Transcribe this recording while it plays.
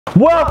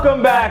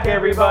Welcome back,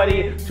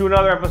 everybody, to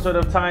another episode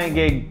of Ty and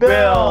Gig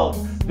Build.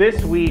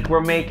 This week,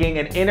 we're making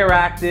an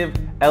interactive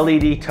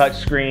LED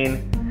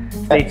touchscreen.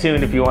 Stay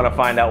tuned if you want to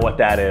find out what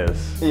that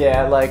is.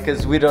 Yeah,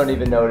 because we don't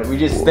even know it. We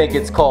just think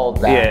it's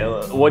called that.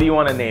 Yeah, what do you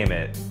want to name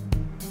it?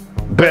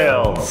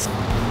 Build.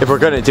 If we're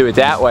going to do it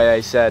that way,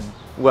 I said,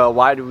 well,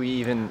 why do we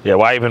even... Yeah,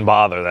 why even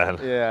bother then?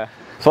 Yeah.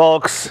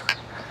 Folks,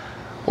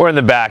 we're in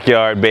the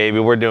backyard, baby.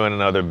 We're doing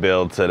another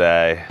build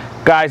today.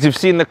 Guys, you've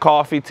seen the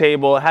coffee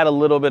table. It had a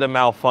little bit of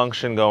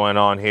malfunction going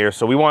on here,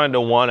 so we wanted to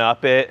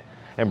one-up it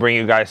and bring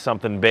you guys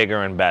something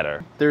bigger and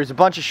better. There's a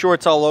bunch of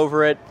shorts all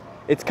over it.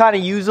 It's kind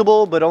of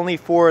usable, but only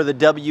for the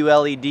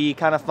WLED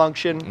kind of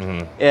function.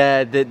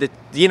 The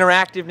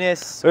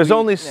interactiveness. There's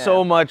only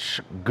so much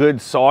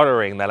good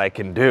soldering that I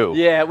can do.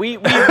 Yeah, we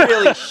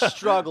really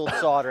struggled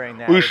soldering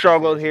that. We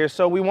struggled here,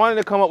 so we wanted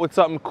to come up with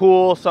something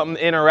cool,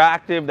 something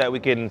interactive that we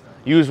can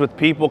use with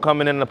people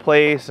coming into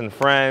place and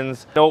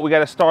friends. You know what we got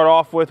to start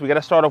off with? We got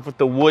to start off with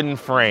the wooden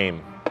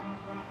frame.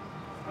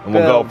 And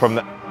we'll go from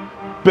the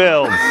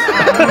builds.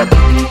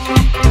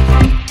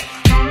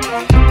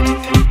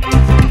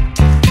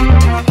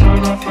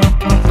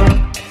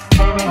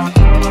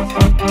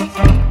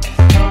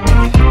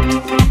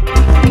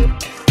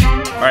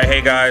 All right,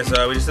 hey guys,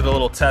 we just did a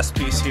little test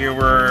piece here.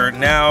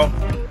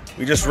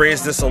 We just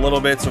raised this a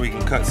little bit so we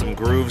can cut some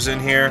grooves in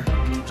here,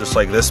 just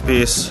like this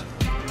piece.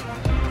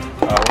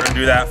 We're gonna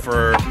do that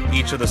for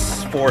each of the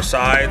 4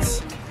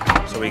 sides,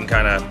 so we can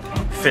kind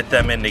of fit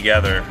them in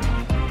together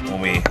when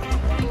we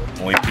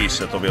piece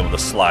it. They'll be able to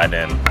slide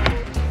in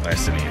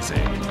nice and easy.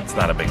 It's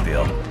not a big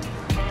deal.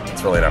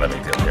 It's really not a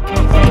big deal here.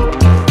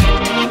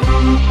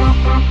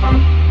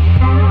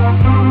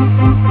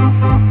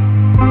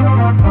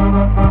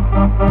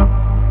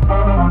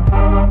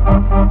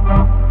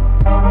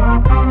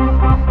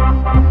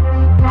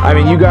 I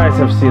mean, you guys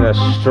have seen us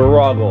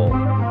struggle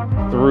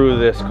through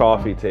this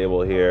coffee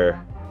table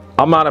here.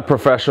 I'm not a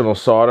professional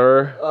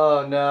solderer.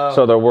 Oh no.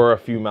 So there were a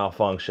few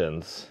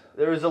malfunctions.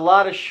 There was a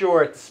lot of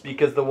shorts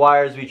because the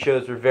wires we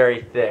chose were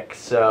very thick,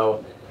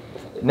 so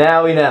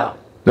now we know.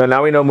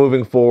 Now we know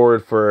moving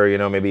forward for, you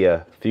know, maybe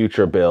a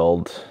future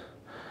build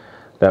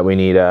that we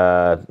need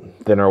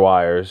thinner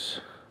wires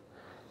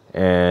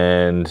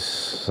and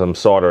some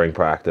soldering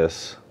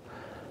practice.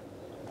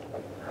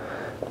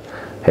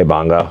 Hey,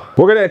 Bongo.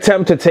 We're gonna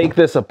attempt to take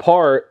this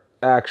apart,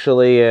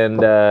 actually,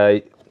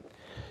 and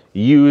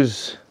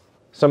use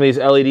some of these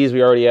LEDs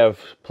we already have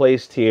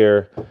placed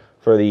here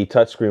for the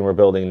touchscreen we're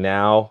building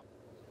now.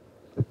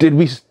 Did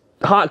we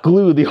hot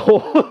glue the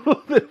whole,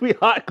 did we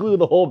hot glue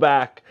the whole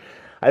back?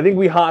 I think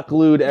we hot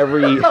glued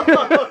every,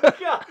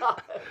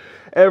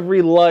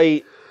 every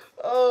light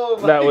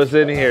that was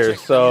in here,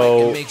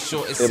 so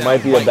it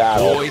might be a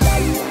battle.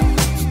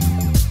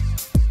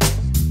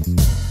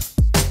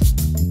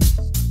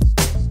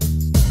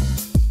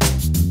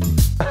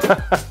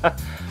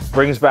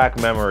 Brings back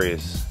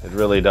memories. It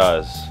really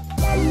does.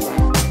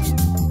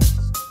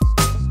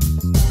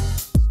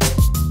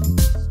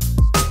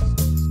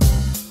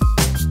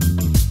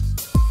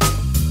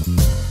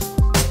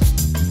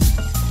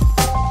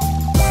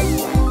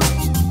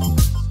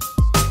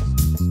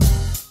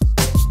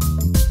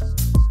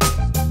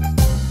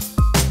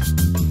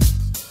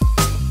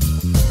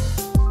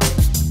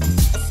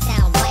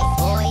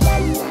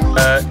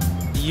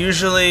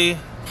 Usually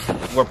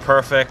we're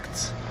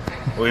perfect.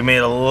 We made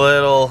a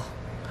little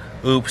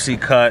oopsie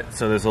cut,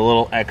 so there's a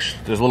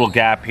little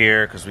gap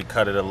here because we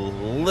cut it a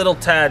little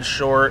tad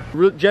short.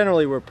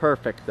 Generally we're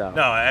perfect though.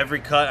 No, every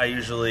cut I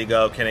usually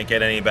go, can it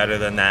get any better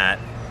than that?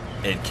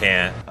 It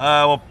can't.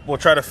 We'll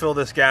try to fill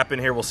this gap in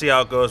here. We'll see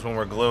how it goes when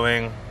we're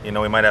gluing. You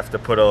know, we might have to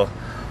put a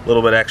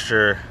little bit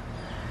extra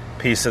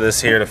piece of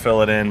this here to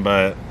fill it in,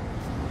 but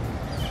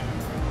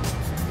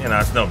you know,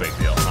 it's no big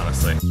deal,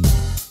 honestly.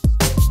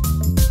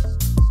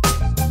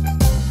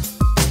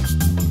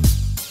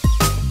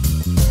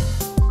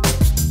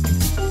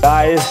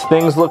 Guys,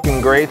 things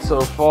looking great so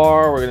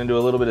far. We're gonna do a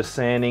little bit of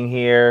sanding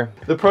here.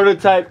 The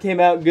prototype came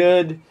out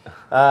good,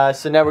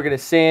 so now we're gonna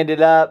sand it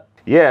up.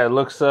 Yeah, it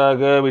looks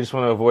good. We just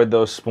want to avoid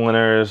those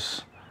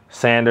splinters.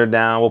 Sand her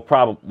down. We'll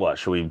probably, what,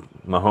 should we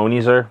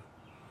Mahoney's her?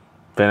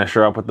 Finish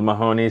her up with the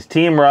Mahoney's.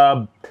 Team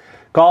rub.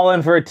 Call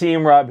in for a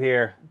team rub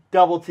here.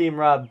 Double team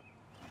rub.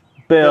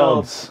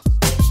 Builds.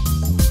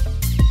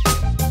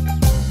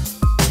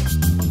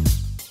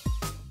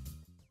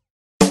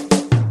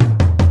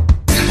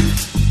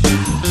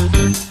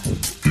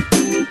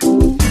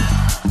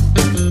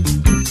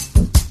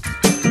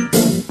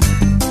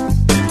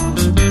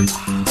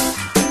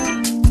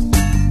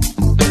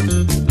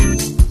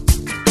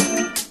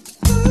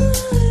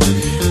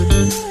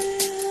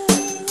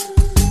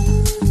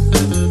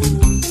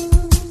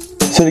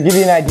 So to give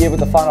you an idea of what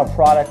the final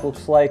product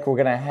looks like, we're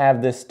gonna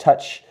have this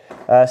touch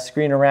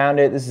screen around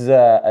it. This is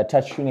a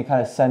touch screen that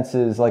kind of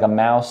senses like a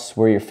mouse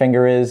where your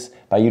finger is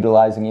by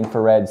utilizing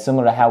infrared,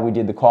 similar to how we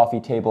did the coffee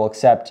table,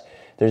 except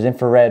there's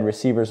infrared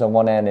receivers on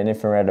one end and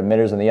infrared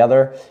emitters on the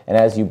other, and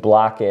as you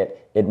block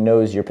it, it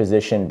knows your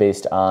position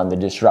based on the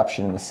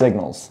disruption in the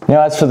signals.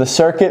 Now as for the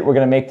circuit, we're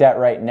going to make that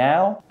right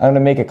now. I'm going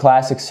to make a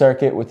classic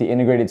circuit with the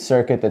integrated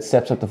circuit that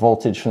steps up the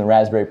voltage from the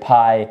Raspberry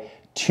Pi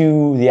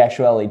to the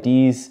actual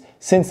LEDs.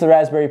 Since the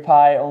Raspberry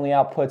Pi only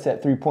outputs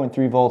at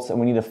 3.3 volts and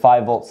we need a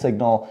 5 volt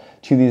signal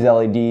to these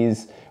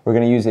LEDs, we're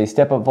going to use a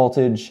step-up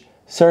voltage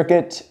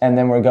circuit, and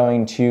then we're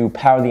going to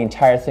power the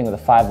entire thing with a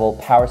 5 volt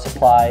power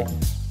supply.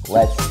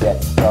 Let's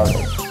get started.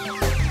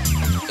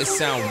 It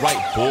sound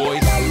right,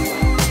 boys.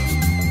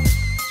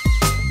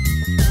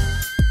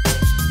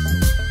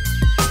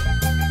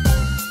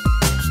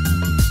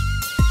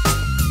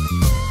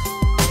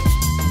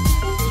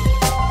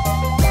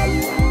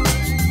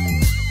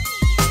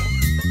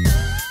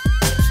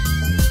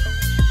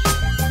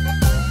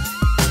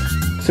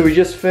 So we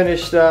just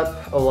finished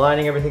up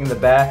aligning everything in the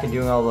back and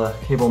doing all the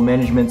cable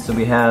management. So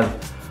we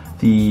have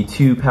the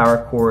 2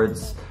 power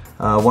cords,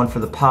 one for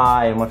the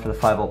Pi and one for the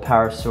 5 volt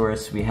power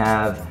source. We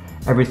have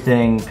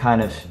everything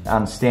kind of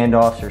on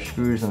standoffs or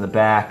screws on the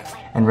back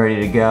and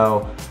ready to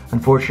go.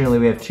 Unfortunately,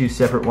 we have 2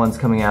 separate ones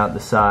coming out the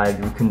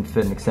side. We couldn't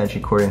fit an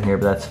extension cord in here,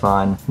 but that's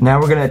fine.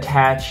 Now we're gonna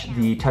attach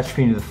the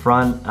touchscreen to the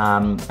front. I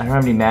don't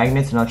have any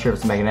magnets. I'm not sure if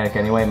it's magnetic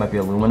anyway. It might be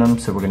aluminum,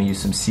 so we're gonna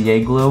use some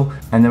CA glue.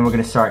 And then we're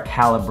gonna start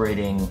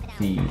calibrating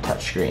the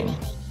touchscreen.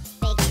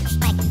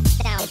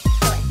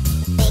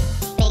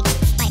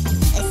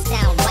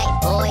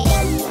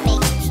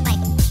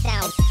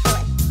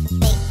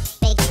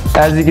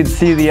 As you can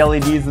see, the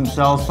LEDs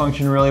themselves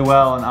function really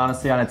well, and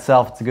honestly on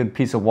itself it's a good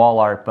piece of wall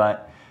art,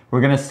 but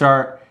we're gonna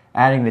start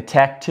adding the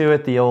tech to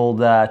it, the old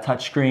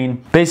touchscreen.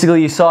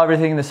 Basically, you saw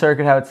everything in the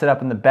circuit, how it's set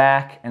up in the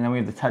back, and then we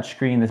have the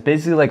touchscreen that's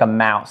basically like a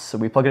mouse. So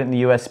we plug it in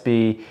the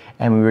USB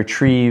and we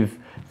retrieve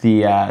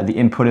the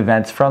input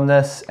events from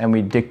this, and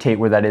we dictate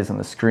where that is on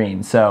the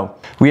screen. So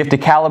we have to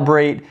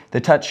calibrate the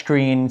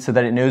touchscreen so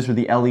that it knows where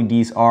the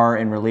LEDs are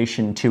in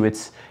relation to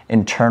its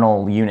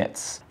internal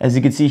units. As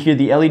you can see here,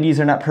 the LEDs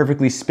are not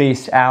perfectly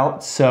spaced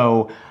out,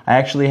 so I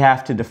actually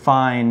have to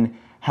define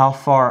how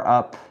far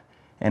up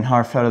and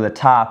how far to the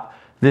top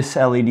this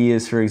LED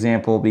is, for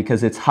example,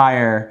 because it's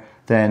higher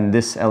than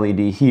this LED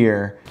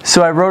here.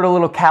 So I wrote a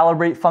little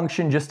calibrate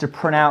function just to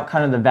print out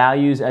kind of the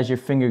values as your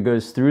finger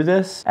goes through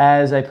this.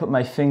 As I put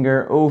my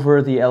finger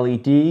over the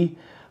LED,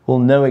 we'll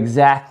know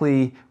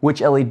exactly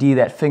which LED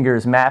that finger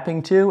is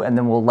mapping to, and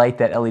then we'll light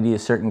that LED a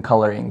certain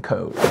color in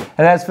code.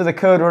 And as for the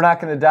code, we're not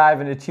going to dive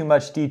into too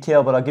much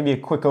detail, but I'll give you a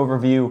quick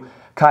overview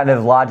kind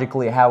of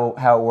logically how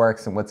it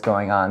works and what's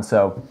going on.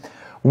 So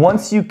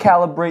once you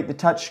calibrate the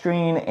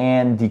touchscreen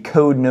and the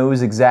code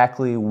knows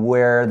exactly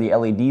where the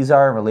LEDs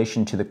are in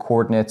relation to the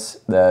coordinates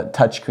the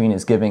touchscreen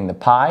is giving the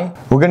Pi,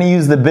 we're going to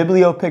use the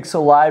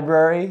BiblioPixel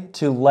library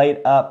to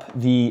light up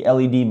the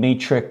LED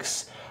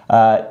matrix,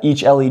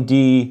 each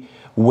LED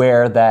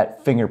where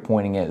that finger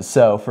pointing is.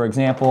 So for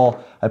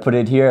example, I put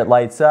it here, it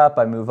lights up,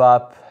 I move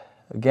up,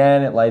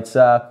 again it lights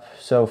up,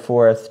 so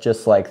forth,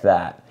 just like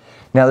that.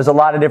 Now there's a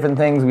lot of different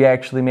things. We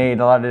actually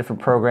made a lot of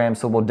different programs,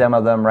 so we'll demo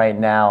them right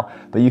now,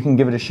 but you can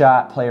give it a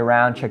shot, play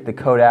around, check the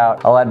code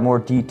out. I'll add more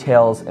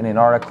details in an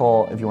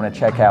article if you want to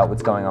check out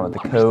what's going on with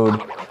the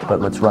code, but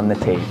let's run the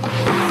tape.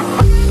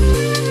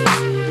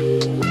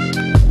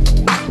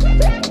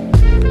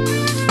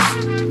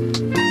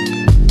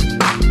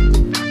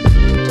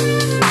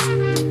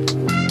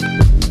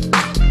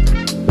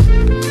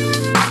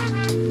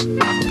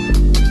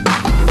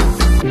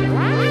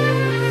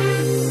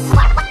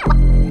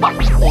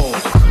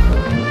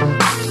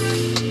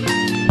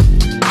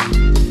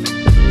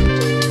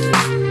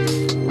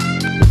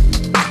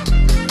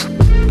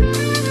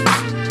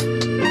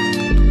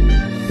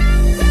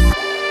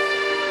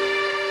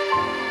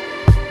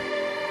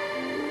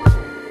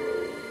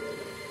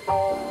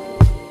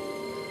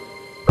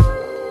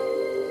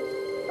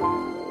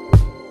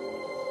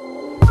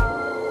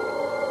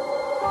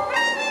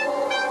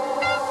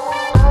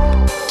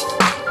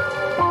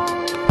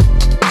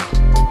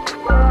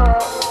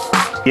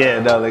 Yeah,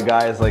 no, the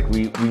guy is like,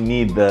 we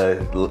need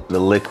the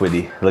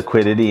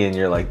liquidity in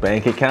your like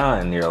bank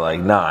account, and you're like,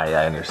 nah,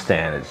 I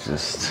understand. It's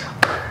just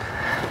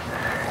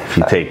if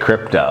you take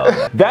crypto.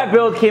 That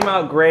build came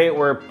out great.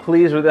 We're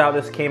pleased with how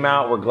this came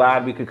out. We're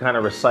glad we could kind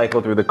of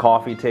recycle through the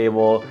coffee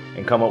table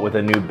and come up with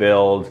a new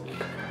build.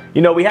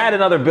 You know, we had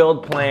another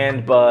build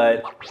planned,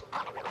 but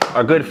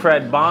our good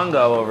Fred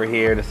Bongo over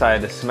here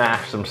decided to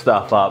smash some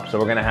stuff up, so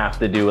we're gonna have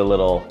to do a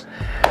little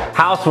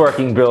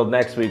houseworking build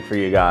next week for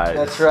you guys.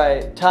 That's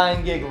right,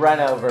 Tying Gig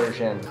Reno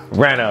version.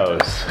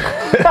 Renos.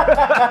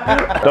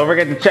 Don't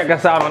forget to check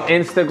us out on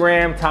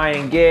Instagram,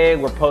 Tying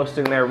Gig. We're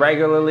posting there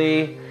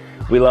regularly.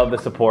 We love the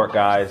support,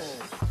 guys.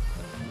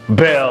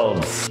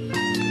 Builds.